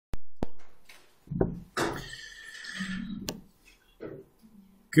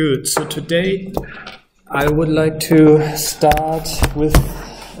Good. So today I would like to start with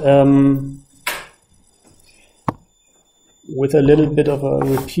a little bit of a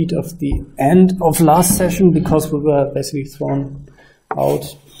repeat of the end of last session, because we were basically thrown out,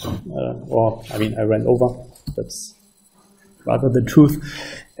 I ran over. That's rather the truth.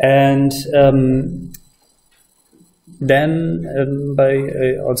 And then by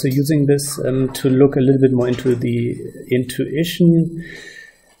also using this to look a little bit more into the intuition,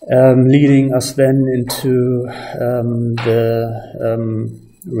 leading us then into the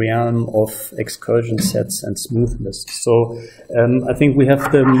realm of excursion sets and smoothness. So I think we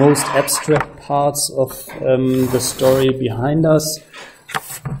have the most abstract parts of the story behind us,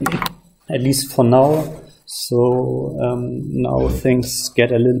 at least for now. So now things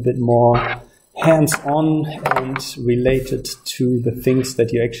get a little bit more hands-on and related to the things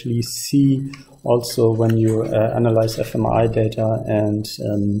that you actually see also when you analyze fMRI data and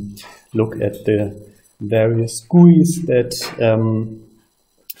look at the various GUIs that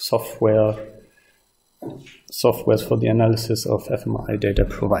softwares for the analysis of fMRI data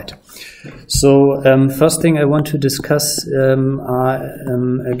provide. So first thing I want to discuss are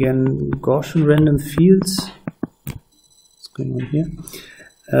again Gaussian random fields. What's going on here?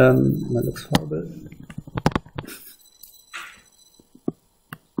 That looks horrible.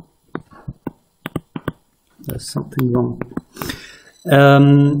 There's something wrong.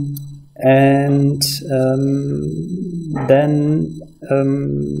 Then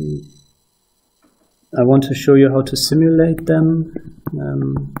I want to show you how to simulate them.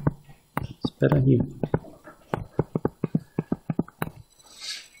 It's better here.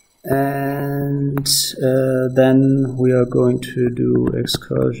 And then we are going to do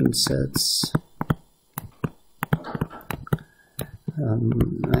excursion sets.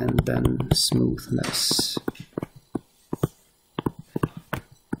 And then smoothness.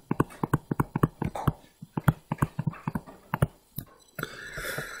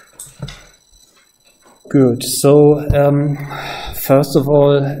 Good. So first of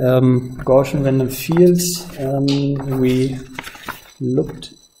all, Gaussian random fields. We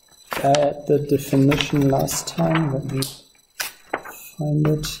looked at the definition last time. Let me find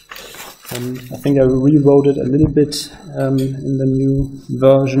it. I think I rewrote it a little bit in the new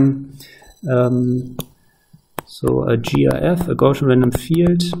version. So a GRF, a Gaussian random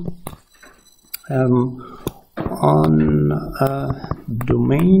field, on a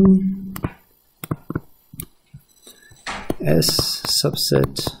domain S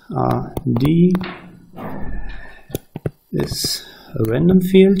subset RD is a random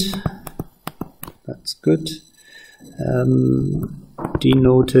field. That's good.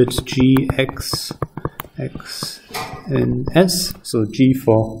 Denoted Gx x in S, so G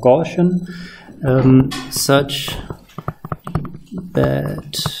for Gaussian, such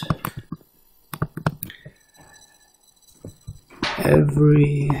that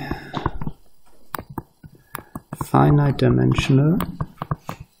every finite dimensional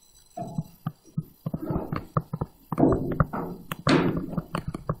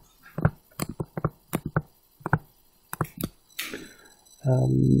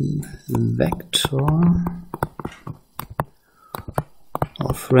vector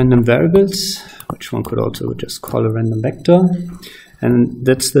of random variables, which one could also just call a random vector. And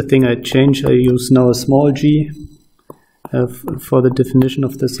that's the thing I changed. I use now a small g for the definition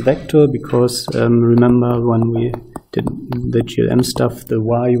of this vector, because remember when we did the GLM stuff, the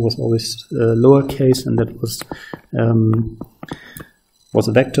y was always lowercase, and that was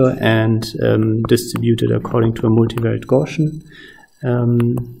a vector and distributed according to a multivariate Gaussian.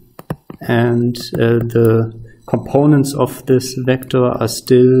 And the components of this vector are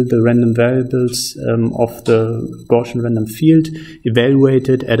still the random variables of the Gaussian random field,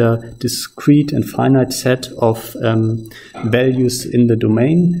 evaluated at a discrete and finite set of values in the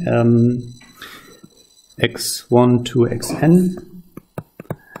domain, x1 to xn.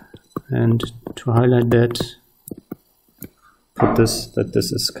 And to highlight that, put this, that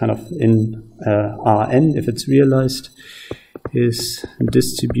this is kind of in Rn, if it's realized, is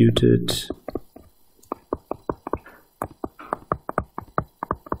distributed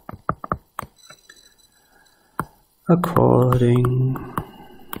according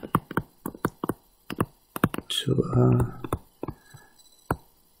to a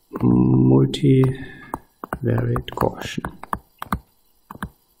multivariate Gaussian.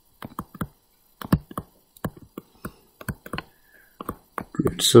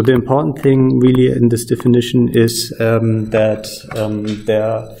 Good. So the important thing really in this definition is that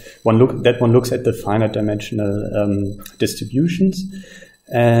one looks at the finite dimensional distributions,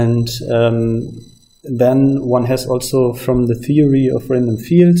 and then one has also, from the theory of random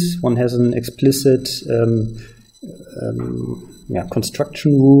fields, one has an explicit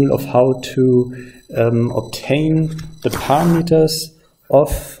construction rule of how to obtain the parameters of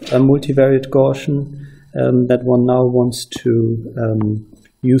a multivariate Gaussian that one now wants to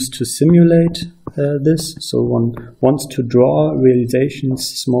use to simulate this. So one wants to draw realizations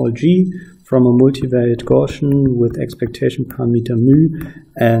small g from a multivariate Gaussian with expectation parameter mu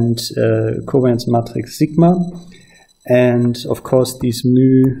and covariance matrix sigma. And of course these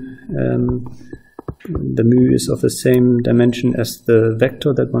mu, the mu is of the same dimension as the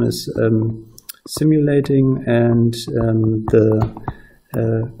vector that one is simulating, and the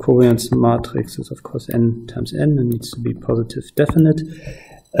covariance matrix is of course n times n and needs to be positive definite.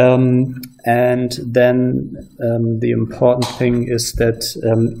 And then the important thing is that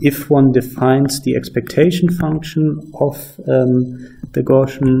if one defines the expectation function of the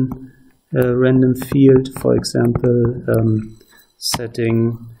Gaussian random field, for example,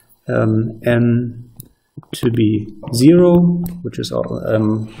 setting n to be 0, which is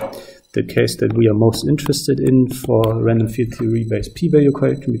the case that we are most interested in for random field theory based p-value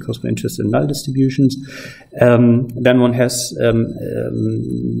correction, because we're interested in null distributions. Then one has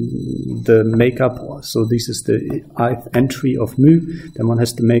the makeup, so this is the ith entry of mu, then one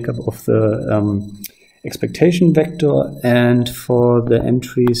has the makeup of the expectation vector, and for the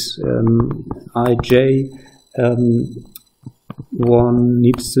entries ij, one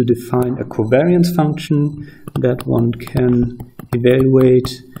needs to define a covariance function that one can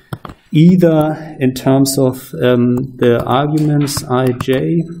evaluate either in terms of the arguments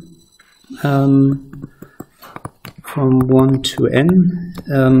ij from 1 to n,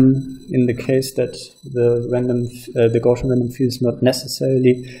 in the case that the Gaussian random field is not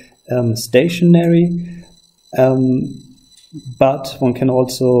necessarily stationary, but one can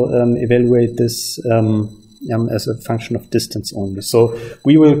also evaluate this as a function of distance only. So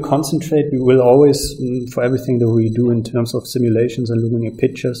we will concentrate, we will always, for everything that we do in terms of simulations and looking at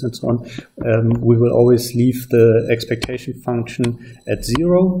pictures and so on, we will always leave the expectation function at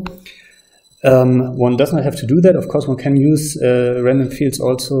 0. One does not have to do that. Of course, one can use random fields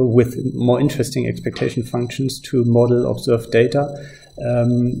also with more interesting expectation functions to model observed data.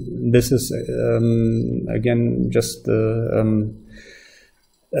 This is, again, just the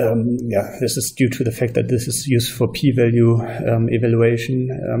this is due to the fact that this is used for p-value evaluation,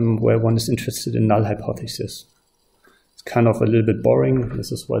 where one is interested in null hypothesis. It's kind of a little bit boring.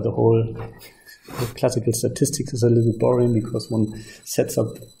 This is why the whole classical statistics is a little bit boring, because one sets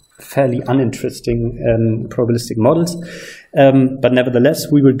up fairly uninteresting probabilistic models. But nevertheless,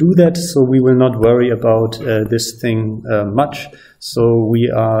 we will do that, so we will not worry about this thing much. So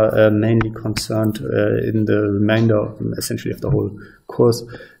we are mainly concerned in the remainder, essentially, of the whole course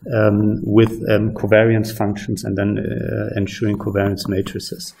with covariance functions, and then ensuring covariance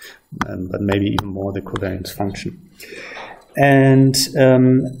matrices, but maybe even more the covariance function. And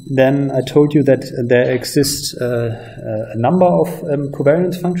then I told you that there exists a number of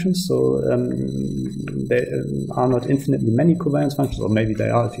covariance functions. So there are not infinitely many covariance functions, or maybe they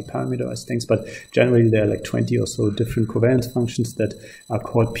are if you parameterize things, but generally there are like 20 or so different covariance functions that are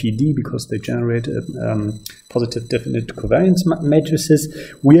called PD because they generate positive definite covariance matrices.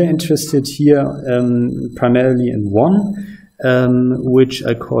 We are interested here primarily in one, which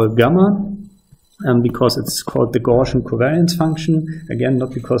I call gamma. Because it's called the Gaussian covariance function. Again,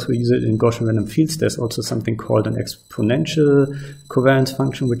 not because we use it in Gaussian random fields. There's also something called an exponential covariance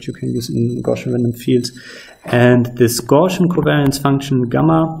function, which you can use in Gaussian random fields. And this Gaussian covariance function,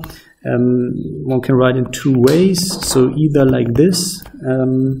 gamma, one can write in two ways. So either like this.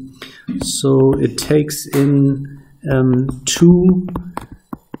 So it takes in two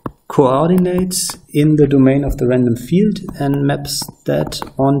coordinates in the domain of the random field and maps that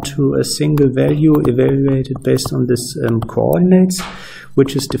onto a single value evaluated based on this coordinates,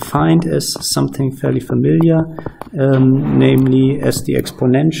 which is defined as something fairly familiar, namely as the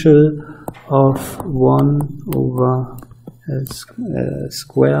exponential of 1 over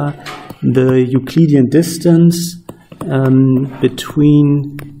square the Euclidean distance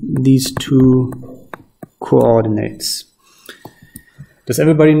between these two coordinates. Does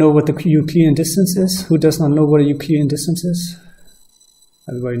everybody know what the Euclidean distance is? Who does not know what a Euclidean distance is?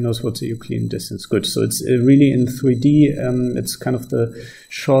 Everybody knows what's a Euclidean distance. Good. So it's really in 3D. It's kind of the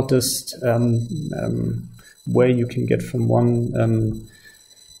shortest way you can get from one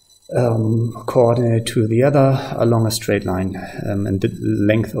coordinate to the other along a straight line. And the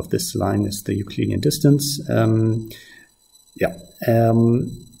length of this line is the Euclidean distance.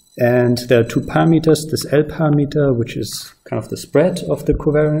 And there are two parameters, this L parameter, which is kind of the spread of the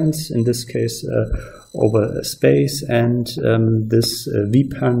covariance, in this case over a space, and this V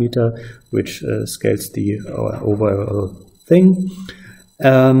parameter, which scales the overall thing.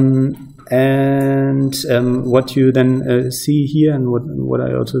 What you then see here, and what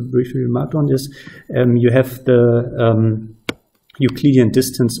I also briefly remarked on, is you have the Euclidean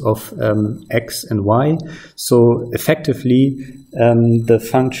distance of x and y. So effectively, the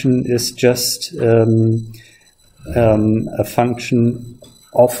function is just a function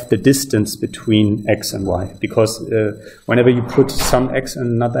of the distance between x and y, because whenever you put some x and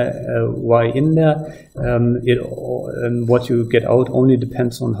another y in there, what you get out only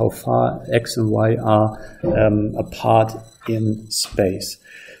depends on how far x and y are apart in space.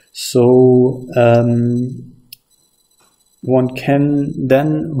 So one can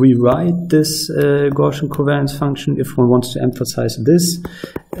then rewrite this Gaussian covariance function, if one wants to emphasize this,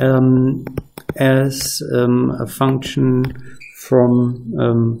 as a function from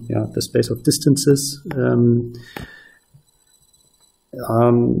the space of distances, where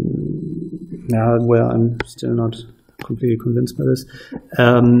I'm still not completely convinced by this.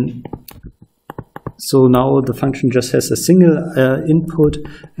 So now the function just has a single input,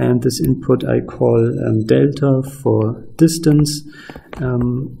 and this input I call delta for distance,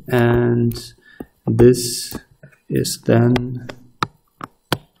 and this is then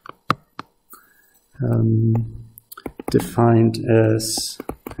defined as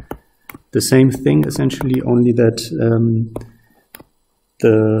the same thing, essentially, only that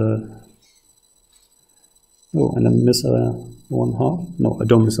and I miss a 1/2. No, I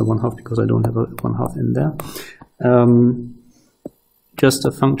don't miss a 1/2 because I don't have a 1/2 in there. Just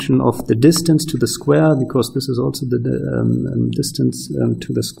a function of the distance to the square, because this is also the distance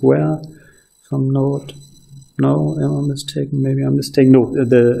to the square. If I'm not, no, am I mistaken? Maybe I'm mistaken. No,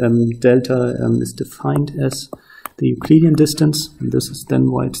 the delta is defined as the Euclidean distance, and this is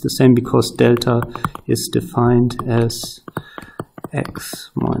then why it's the same, because delta is defined as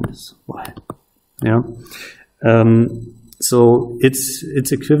x minus y. Yeah. So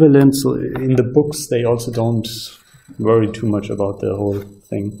it's equivalent. So in the books they also don't worry too much about the whole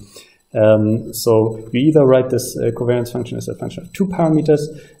thing. So we either write this covariance function as a function of two parameters,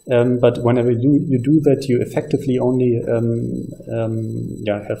 but whenever you do that, you effectively only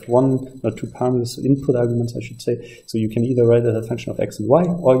have one or two parameters, input arguments, I should say. So you can either write it as a function of x and y,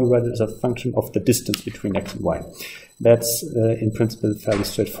 or you write it as a function of the distance between x and y. That's in principle fairly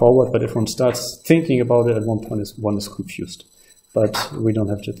straightforward, but if one starts thinking about it, at one point one is confused. But we don't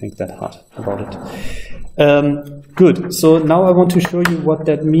have to think that hard about it. Good. So now I want to show you what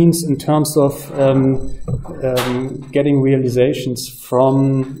that means in terms of getting realizations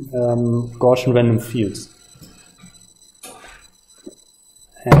from Gaussian random fields.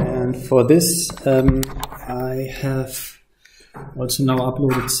 And for this, I have also now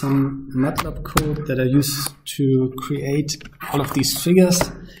uploaded some MATLAB code that I use to create all of these figures.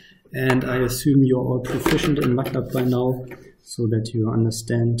 And I assume you're all proficient in MATLAB by now, so that you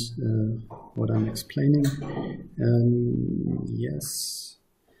understand what I'm explaining. Yes,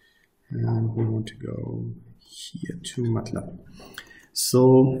 and we want to go here to MATLAB.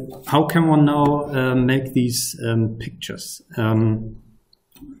 So how can one now make these pictures?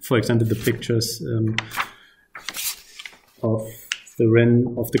 For example, the pictures of the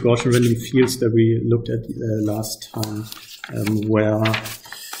Gaussian random fields that we looked at last time, where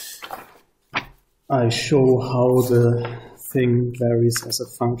I show how the thing varies as a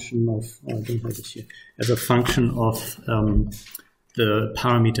function of, I don't have it here, as a function of the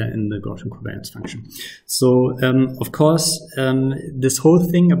parameter in the Gaussian covariance function. So, of course, this whole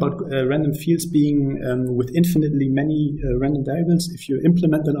thing about random fields being with infinitely many random variables, if you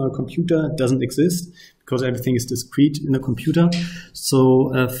implement that on a computer, it doesn't exist, because everything is discrete in a computer.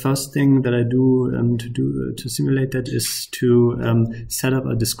 So, first thing that I do to simulate that is to set up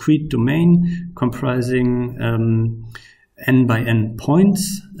a discrete domain comprising n by n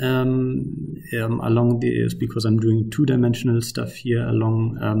points along the, because I'm doing two-dimensional stuff here,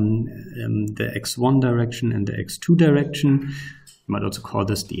 along the x1 direction and the x2 direction. You might also call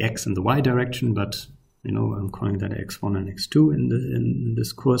this the x and the y direction, but you know, I'm calling that x1 and x2 in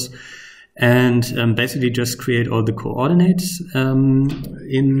this course. And basically just create all the coordinates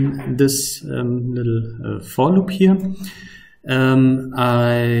in this little for loop here.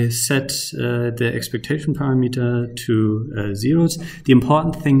 I set the expectation parameter to zeros. The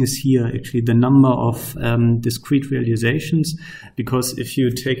important thing is here actually the number of discrete realizations, because if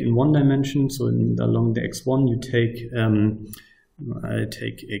you take in one dimension, so along the x1 you take I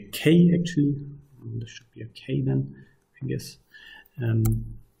take a k actually. This should be a k then, I guess.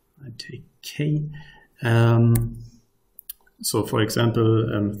 I take K. So for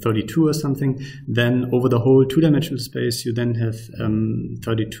example, 32 or something, then over the whole two-dimensional space, you then have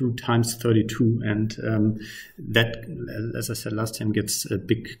 32 times 32. And that, as I said last time, gets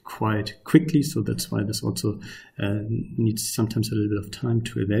big quite quickly. So that's why this also needs sometimes a little bit of time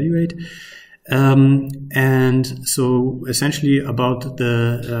to evaluate. And so essentially about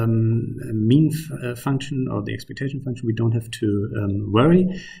the mean function or the expectation function, we don't have to worry.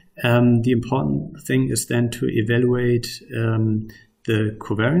 The important thing is then to evaluate the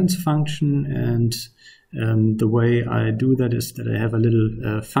covariance function, and the way I do that is that I have a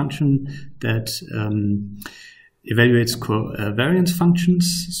little function that evaluates covariance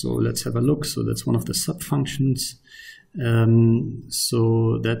functions. So let's have a look. So that's one of the sub-functions.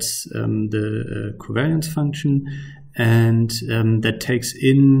 So that's the covariance function, and that takes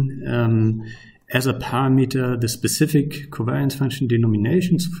in as a parameter the specific covariance function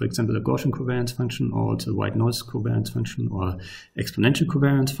denominations, for example, a Gaussian covariance function, or it's a white noise covariance function, or exponential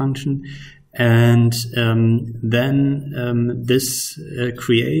covariance function. And then this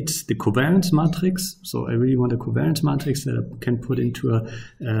creates the covariance matrix. So I really want a covariance matrix that I can put into a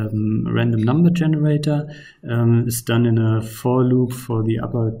random number generator. It's done in a for loop for the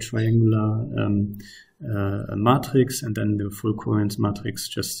upper triangular matrix, and then the full covariance matrix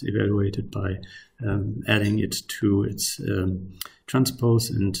just evaluated by adding it to its transpose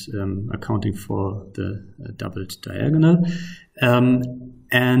and accounting for the doubled diagonal.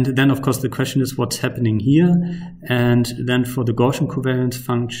 And then, of course, the question is what's happening here. And then for the Gaussian covariance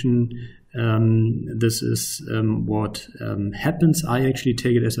function, this is what happens. I actually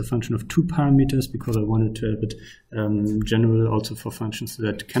take it as a function of two parameters because I wanted to have it general also for functions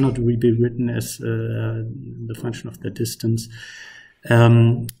that cannot really be written as the function of the distance.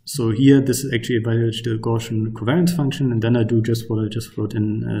 So here, this is actually evaluates the Gaussian covariance function, and then I do just what I just wrote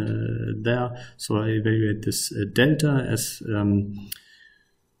in there. So I evaluate this delta as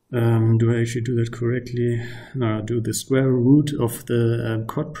do I actually do that correctly? No, I do the square root of the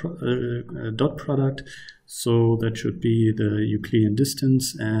dot product. So that should be the Euclidean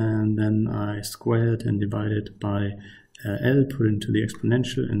distance, and then I square it and divide it by L, put it into the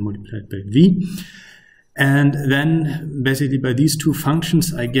exponential and multiply it by V. And then basically by these two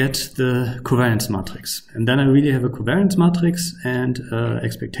functions, I get the covariance matrix. And then I really have a covariance matrix and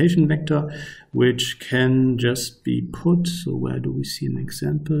expectation vector, which can just be put. So where do we see an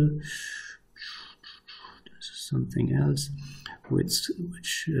example? This is something else, which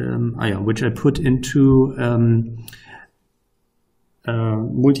I put into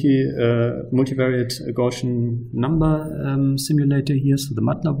multivariate Gaussian number simulator here, so the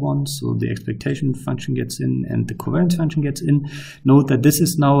MATLAB one. So the expectation function gets in and the covariance function gets in. Note that this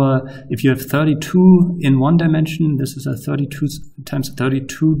is now if you have 32 in one dimension, this is a 32 times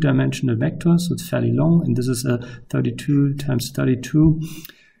 32 dimensional vector, so it's fairly long, and this is a 32 times 32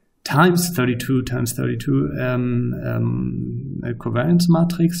 times 32 times 32 covariance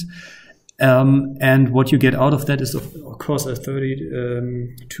matrix. And what you get out of that is, of course, a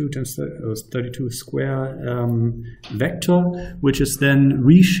 32 times 32 square vector, which is then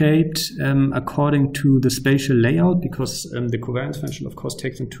reshaped according to the spatial layout, because the covariance function, of course,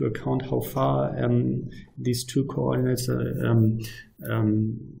 takes into account how far these two coordinates are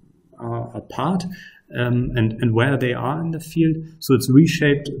apart. And where they are in the field. So it's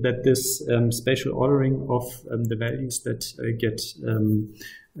reshaped that this spatial ordering of the values that get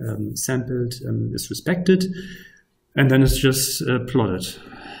sampled is respected, and then it's just plotted.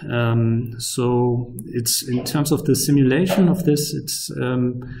 So it's, in terms of the simulation of this, it's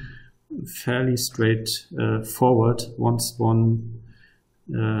fairly straightforward once one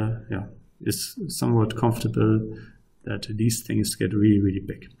is somewhat comfortable that these things get really, really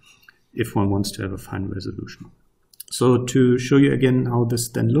big if one wants to have a fine resolution. So to show you again how this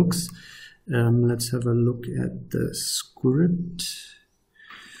then looks, let's have a look at the script.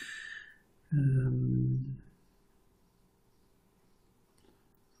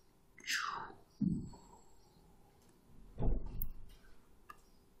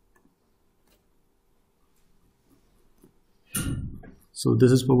 So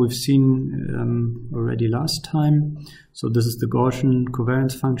this is what we've seen already last time. So this is the Gaussian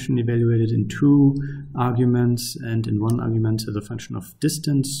covariance function evaluated in two arguments, and in one argument as a function of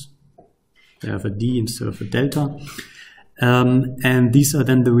distance. They have a d instead of a delta. And these are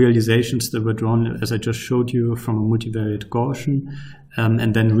then the realizations that were drawn, as I just showed you, from a multivariate Gaussian,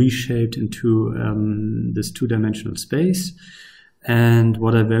 and then reshaped into this two-dimensional space. And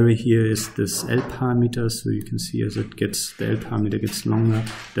what I vary here is this L parameter. So you can see as it gets, the L parameter gets longer,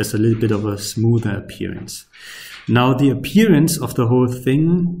 there's a little bit of a smoother appearance. Now the appearance of the whole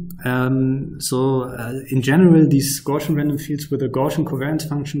thing In general, these Gaussian random fields with the Gaussian covariance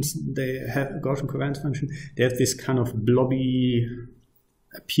functions, they have a Gaussian covariance function. They have this kind of blobby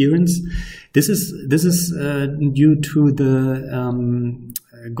appearance. This is due to the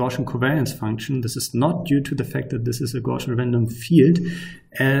Gaussian covariance function. This is not due to the fact that this is a Gaussian random field,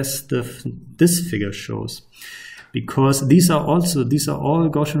 as this figure shows, because these are all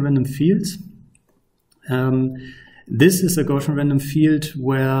Gaussian random fields. This is a Gaussian random field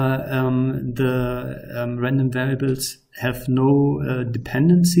where the random variables have no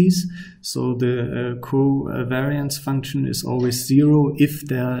dependencies, so the covariance function is always 0 if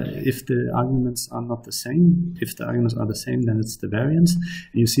the arguments are not the same. If the arguments are the same, then it's the variance.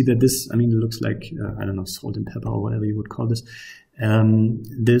 And you see that this, I mean, it looks like I don't know, salt and pepper or whatever you would call this.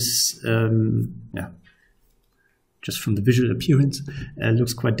 Just from the visual appearance,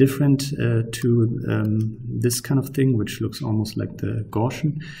 looks quite different to this kind of thing, which looks almost like the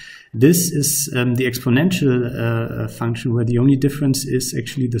Gaussian. This is the exponential function, where the only difference is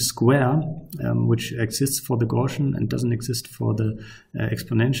actually the square, which exists for the Gaussian and doesn't exist for the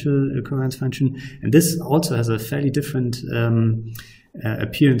exponential covariance function. And this also has a fairly different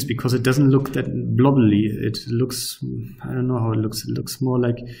appearance, because it doesn't look that blobbly. It looks, I don't know how it looks. It looks more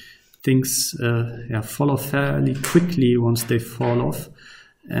like things fall off fairly quickly once they fall off,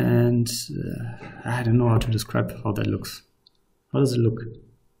 and I don't know how to describe how that looks. How does it look?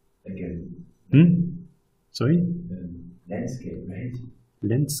 Again. Sorry? Landscape, right?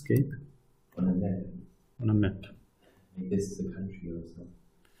 Landscape? On a map. On a map. Like this is a country or so.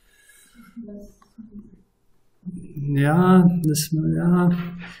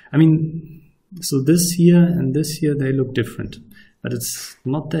 I mean, so this here and this here, they look different. But it's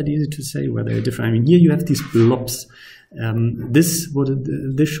not that easy to say where they're different. I mean, here you have these blobs. This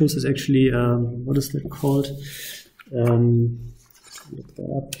shows is actually, what is that called? Look that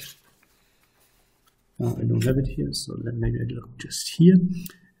up. I don't have it here, so maybe I look just here.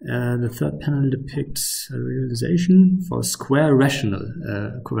 The third panel depicts a realization for a square rational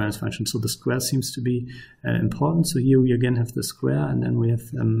covariance function. So the square seems to be important. So here we again have the square, and then we have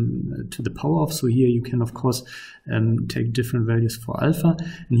to the power of. So here you can, of course, take different values for alpha.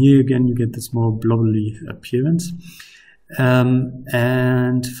 And here again you get this more blobbly appearance.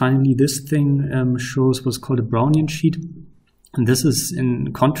 And finally, this thing shows what's called a Brownian sheet. And this is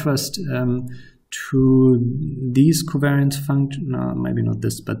in contrast to these covariance function, no, maybe not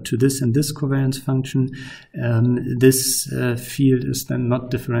this, but to this and this covariance function. This field is then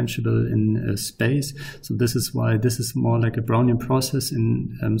not differentiable in space. So this is why this is more like a Brownian process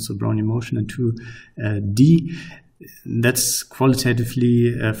in so Brownian motion in 2D. That's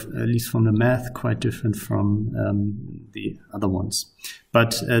qualitatively, at least from the math, quite different from the other ones.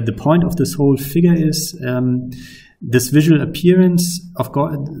 But the point of this whole figure is this visual appearance of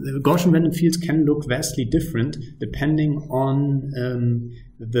Gaussian random fields can look vastly different depending on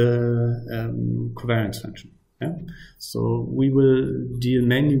the covariance function. Yeah? So we will deal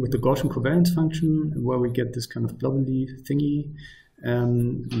mainly with the Gaussian covariance function, where we get this kind of blobbly thingy,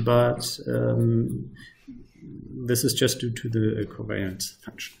 but this is just due to the covariance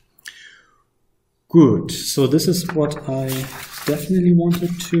function. Good, so this is what I definitely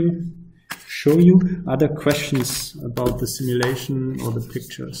wanted to show you. Other questions about the simulation or the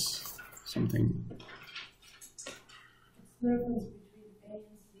pictures? Something? What's the difference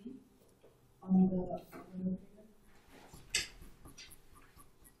between A and C on the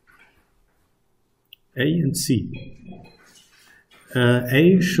A and C.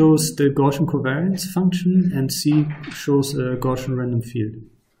 A shows the Gaussian covariance function, and C shows a Gaussian random field.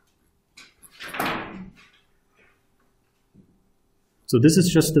 So this is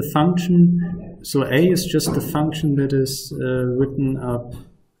just the function. So A is just the function that is written up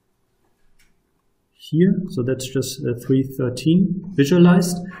here. So that's just 313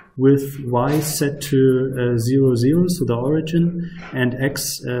 visualized with y set to 0, 0, so the origin, and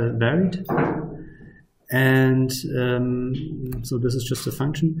x varied. And so this is just a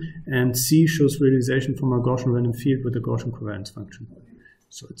function. And C shows realization from a Gaussian random field with a Gaussian covariance function.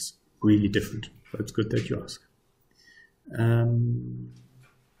 So it's really different, but it's good that you ask.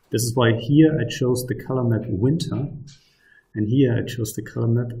 This is why here I chose the color map winter, and here I chose the color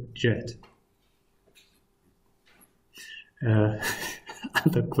map jet.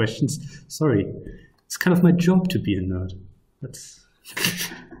 Other questions? Sorry, it's kind of my job to be a nerd. That's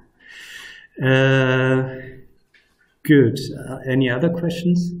good. Any other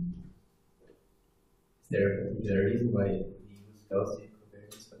questions? Is there a reason why you use Gaussian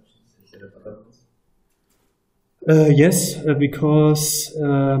covariance functions instead of other ones? Yes, because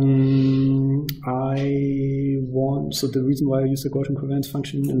so the reason why I use the Gaussian covariance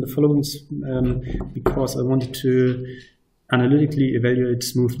function in the following is because I wanted to analytically evaluate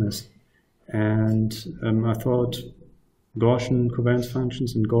smoothness. And I thought Gaussian covariance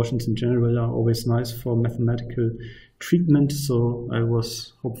functions and Gaussians in general are always nice for mathematical treatment, so I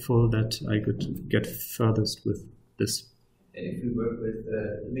was hopeful that I could get furthest with this. And if we work with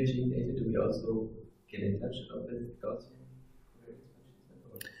imaging data, do we also get in touch with Gaussian?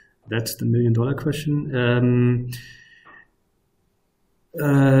 That's the million-dollar question.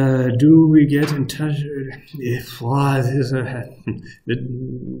 Do we get in touch?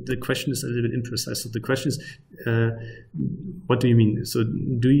 The question is a little bit imprecise. So the question is, what do you mean? So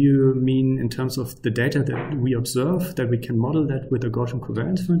do you mean in terms of the data that we observe, that we can model that with a Gaussian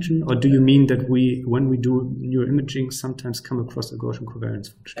covariance function? Or do you mean that when we do neuroimaging, sometimes come across a Gaussian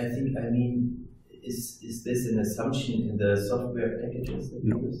covariance function? I mean, is this an assumption in the software packages that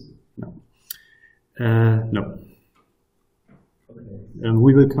you use? No. No.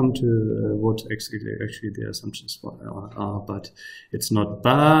 We will come to what actually the assumptions are, but it's not.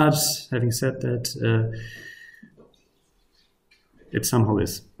 But having said that, it somehow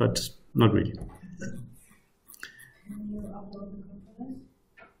is, but not really.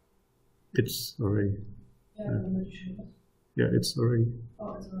 It's already. Yeah, it's already.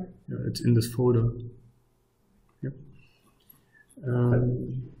 Oh, it's already. Yeah, it's in this folder. Yep.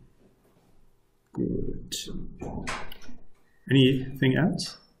 Good. Anything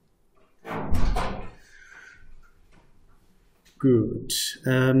else? Good.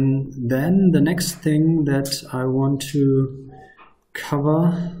 Then the next thing that I want to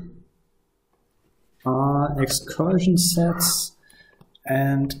cover are excursion sets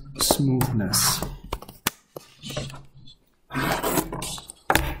and smoothness.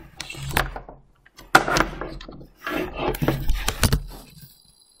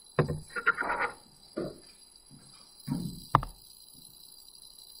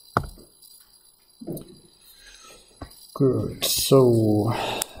 Good. So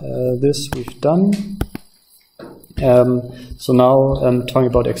this we've done. So now I'm talking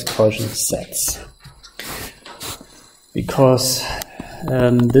about excursion sets, because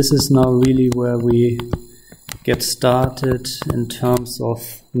this is now really where we get started in terms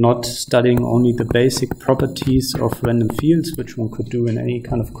of not studying only the basic properties of random fields, which one could do in any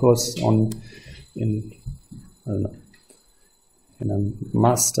kind of course in a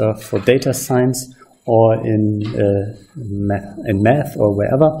master for data science, or in math or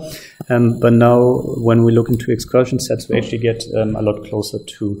wherever. But now when we look into excursion sets, we actually get a lot closer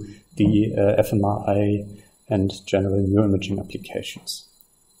to the fMRI and general neuroimaging applications.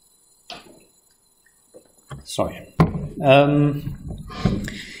 Sorry.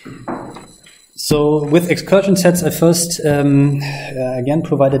 So with excursion sets, I first again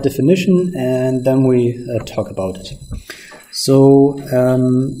provide a definition, and then we talk about it. So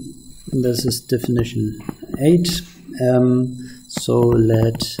this is definition 8. So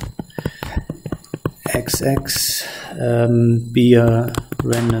let XX be a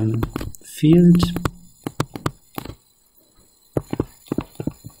random field.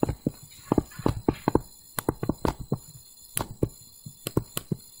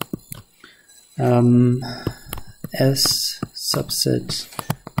 S subset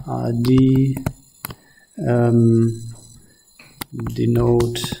RD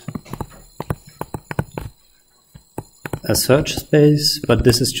denote a search space, but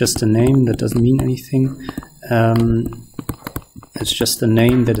this is just a name that doesn't mean anything. It's just a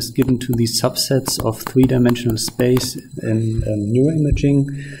name that is given to these subsets of three-dimensional space in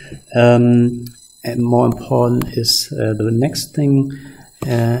neuroimaging. And more important is the next thing,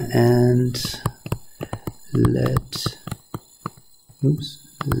 and let, I was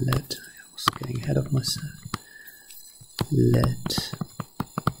getting ahead of myself. Let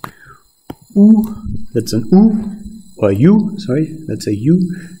U, that's an U, or U, sorry, that's a U,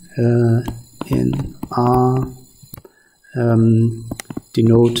 in R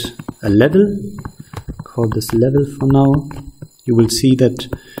denote a level. Call this level for now. You will see that,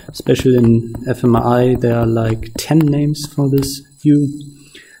 especially in fMRI, there are like 10 names for this U.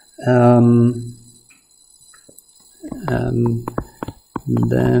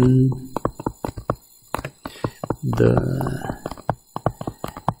 Then the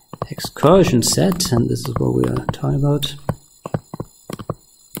excursion set, and this is what we are talking about.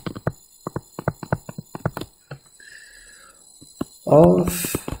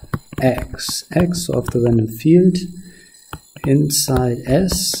 Of X of the random field inside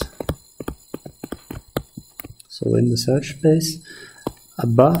S, so in the search space,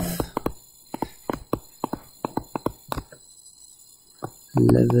 above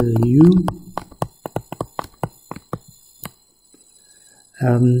level U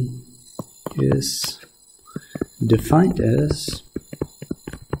is defined as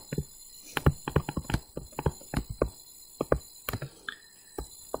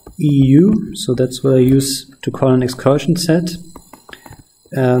EU, so that's what I use to call an excursion set,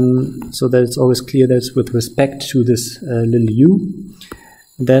 so that it's always clear that it's with respect to this little u.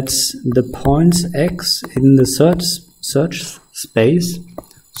 That's the points x in the search space.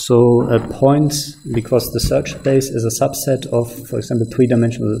 So points, because the search space is a subset of, for example,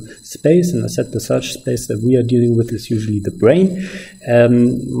 three-dimensional space, and I said the search space that we are dealing with is usually the brain,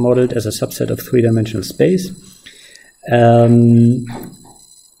 modeled as a subset of three-dimensional space.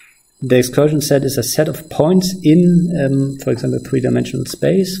 The excursion set is a set of points in, for example, three-dimensional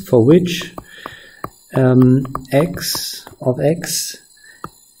space for which x of x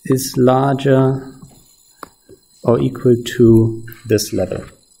is larger or equal to this level.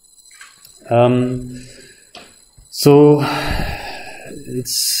 So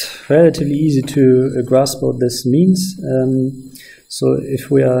it's relatively easy to grasp what this means. So if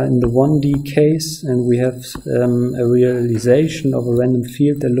we are in the 1D case and we have a realization of a random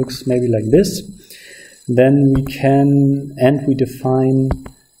field that looks maybe like this, then we can, and we define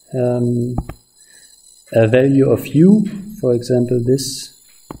a value of u, for example this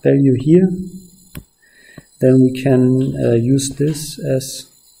value here, then we can use this as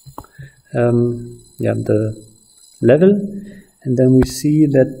the level, and then we see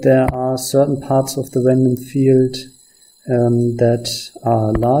that there are certain parts of the random field that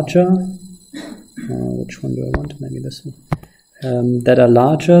are larger. Which one do I want? Maybe this one. That are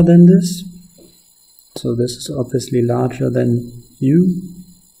larger than this. So this is obviously larger than u.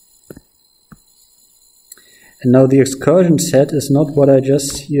 And now the excursion set is not what I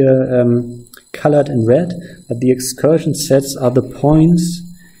just here colored in red, but the excursion sets are the points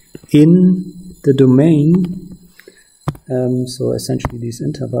in the domain. So essentially these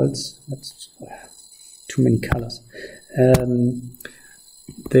intervals. That's too many colors.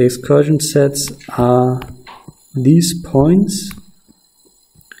 The excursion sets are these points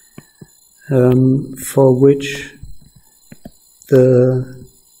for which the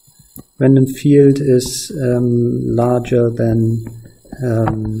random field is larger than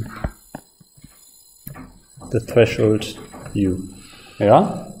the threshold u.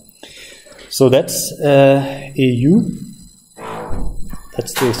 Yeah. So that's AU.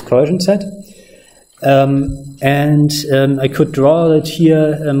 That's the excursion set. I could draw it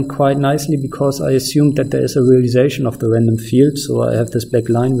here quite nicely because I assumed that there is a realization of the random field. So I have this black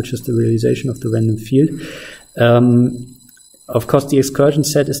line, which is the realization of the random field. Of course, the excursion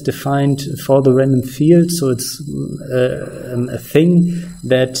set is defined for the random field, so it's a thing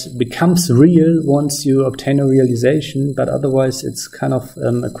that becomes real once you obtain a realization, but otherwise it's kind of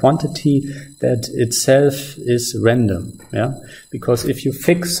a quantity that itself is random. Yeah, because if you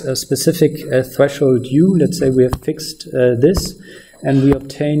fix a specific threshold u, let's say we have fixed this, and we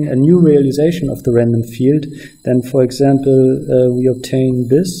obtain a new realization of the random field, then, for example, we obtain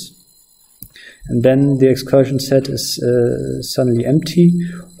this. And then the excursion set is suddenly empty,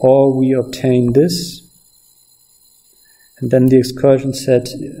 or we obtain this, and then the excursion set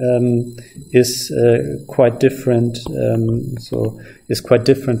is quite different. So is quite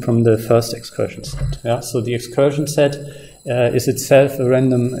different from the first excursion set. Yeah. So the excursion set is itself a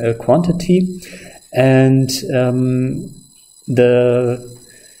random quantity, and the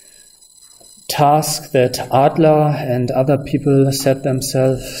task that Adler and other people set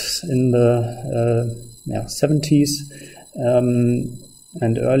themselves in the 70s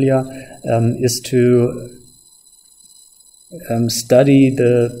and earlier is to study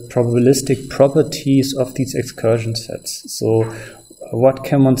the probabilistic properties of these excursion sets. So what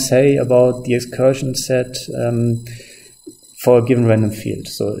can one say about the excursion set for a given random field?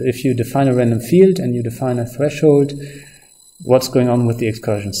 So if you define a random field and you define a threshold, what's going on with the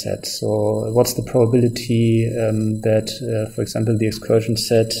excursion set? So what's the probability that, for example, the excursion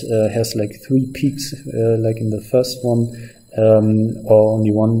set has like 3 peaks, like in the first one, or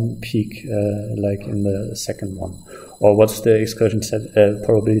only 1 peak, like in the second one? Or what's the excursion set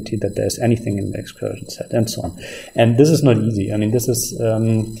probability that there's anything in the excursion set, and so on? And this is not easy. I mean, this is,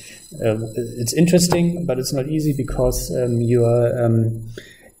 it's interesting, but it's not easy because you are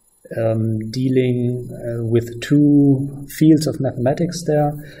dealing with 2 fields of mathematics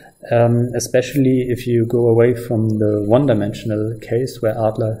there. especially if you go away from the one-dimensional case where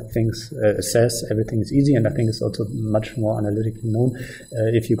Adler says everything is easy, and I think it's also much more analytically known.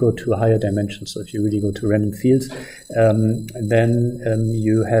 If you go to higher dimensions, so if you really go to random fields, then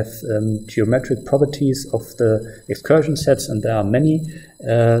you have geometric properties of the excursion sets, and there are many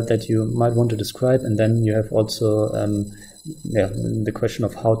that you might want to describe, and then you have also the question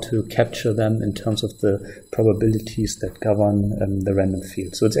of how to capture them in terms of the probabilities that govern the random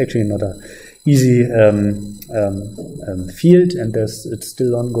field. So it's actually not an easy field, and it's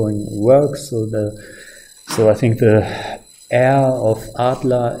still ongoing work. So I think the era of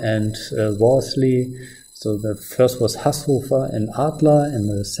Adler and Worsley. So the first was Hasshofer and Adler in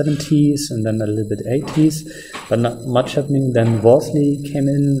the 70s, and then a little bit 80s, but not much happening. Then Worsley came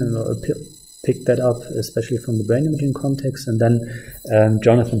in and picked that up, especially from the brain imaging context, and then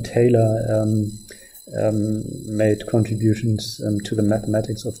Jonathan Taylor made contributions to the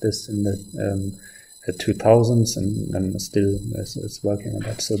mathematics of this in the 2000s, and still is working on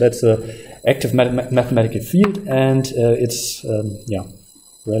that. So that's an active mathematical field, and it's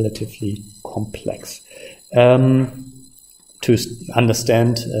relatively complex to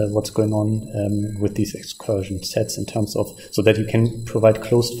understand what's going on with these excursion sets in terms of, so that you can provide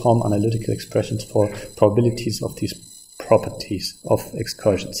closed form analytical expressions for probabilities of these properties of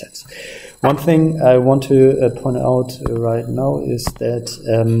excursion sets. One thing I want to point out right now is that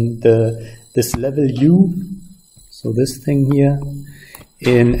this level U, so this thing here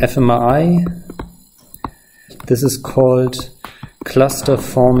in fMRI, this is called cluster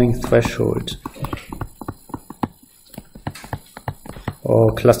forming threshold,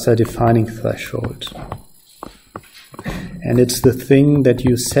 or cluster defining threshold. And it's the thing that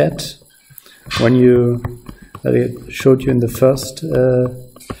you set when I showed you in the first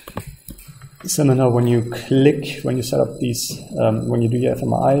seminar, when you set up these, when you do your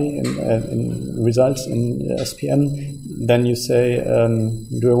fMRI in results in SPM, then you say,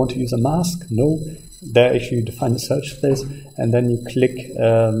 do I want to use a mask? No. There actually you define the search space, and then you click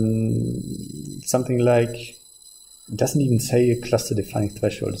something like, it doesn't even say a cluster defining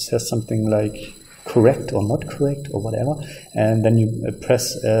threshold. It says something like correct or not correct or whatever, and then you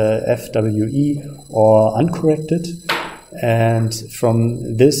press FWE or uncorrected, and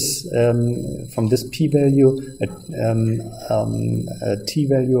from this p-value, a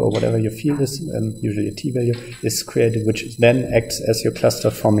t-value or whatever your field is, usually a t-value, is created, which then acts as your cluster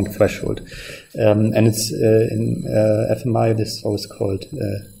forming threshold. And it's in fMRI, this is always called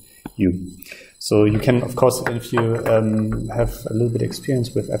U. So you can, of course, if you have a little bit of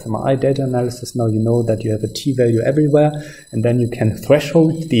experience with fMRI data analysis, now you know that you have a t-value everywhere, and then you can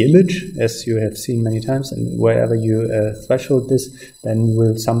threshold the image, as you have seen many times, and wherever you threshold this, then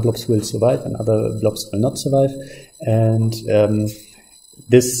some blobs will survive and other blobs will not survive. And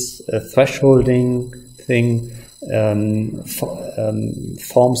this thresholding thing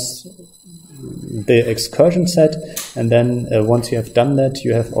forms the excursion set, and then once you have done that,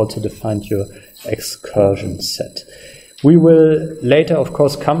 you have also defined your excursion set. We will later, of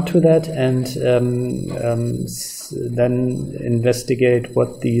course, come to that and then investigate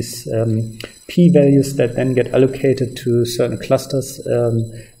what these p-values that then get allocated to certain clusters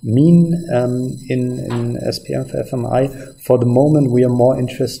mean in SPM for fMRI. For the moment, we are more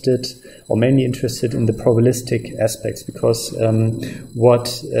interested, or mainly interested, in the probabilistic aspects, because what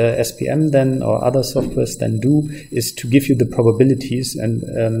SPM then, or other softwares then do, is to give you the probabilities and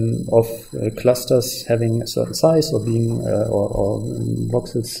of clusters having a certain size, or being or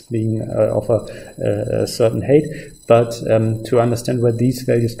voxels being of a certain height. But to understand where these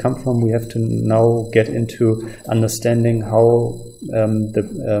values come from, we have to now get into understanding how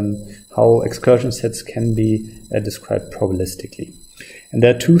how excursion sets can be described probabilistically. And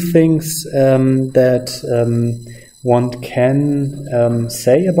there are two things that one can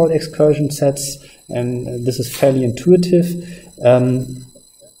say about excursion sets, and this is fairly intuitive,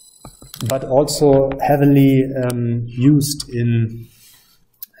 but also heavily used in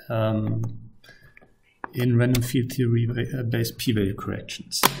random field theory based p-value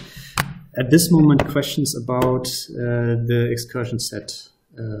corrections. At this moment, questions about the excursion set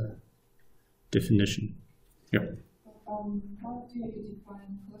definition. Yeah. How do you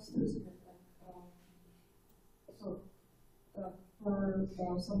define clusters?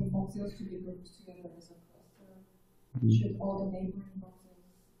 For some voxels to be grouped together as a cluster, should all the neighboring voxels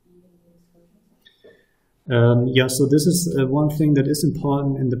be in the excursion set? Yeah, so this is one thing that is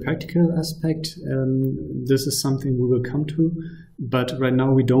important in the practical aspect. This is something we will come to, but right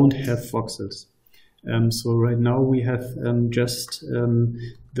now we don't have voxels. So right now we have just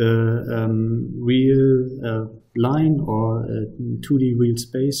the real line or 2D real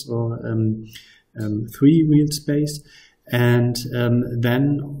space or 3 real space, and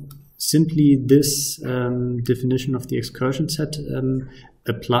then simply this definition of the excursion set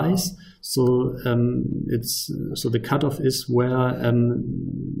applies. So so the cutoff is where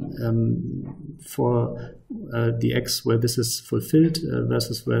for the x where this is fulfilled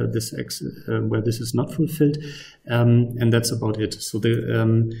versus where this x where this is not fulfilled, and that's about it. So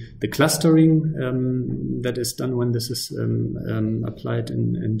the clustering that is done when this is applied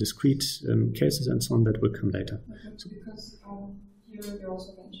in discrete cases and so on, that will come later. Okay, so because here you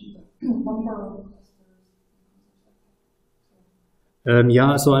also mentioned the number of clusters.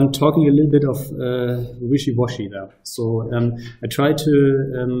 Yeah, so I'm talking a little bit of wishy-washy there. So I try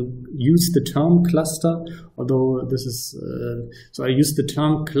to use the term cluster, although this is, so I use the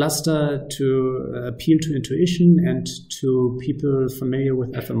term cluster to appeal to intuition and to people familiar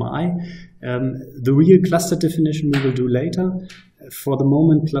with fMRI. The real cluster definition we will do later. For the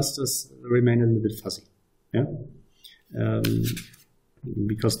moment, clusters remain a little bit fuzzy. Yeah.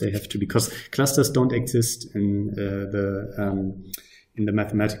 Because they have to, because clusters don't exist in the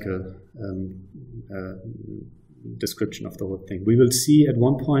mathematical description of the whole thing. We will see at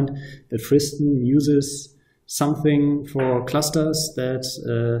one point that Friston uses something for clusters that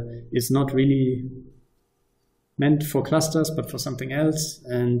is not really meant for clusters, but for something else,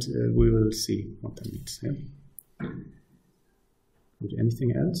 and we will see what that means. Yeah.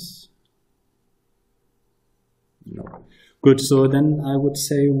 Anything else? No. Good, so then I would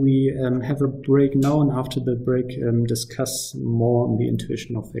say we have a break now, and after the break discuss more on the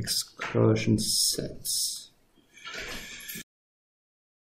intuition of excursion sets.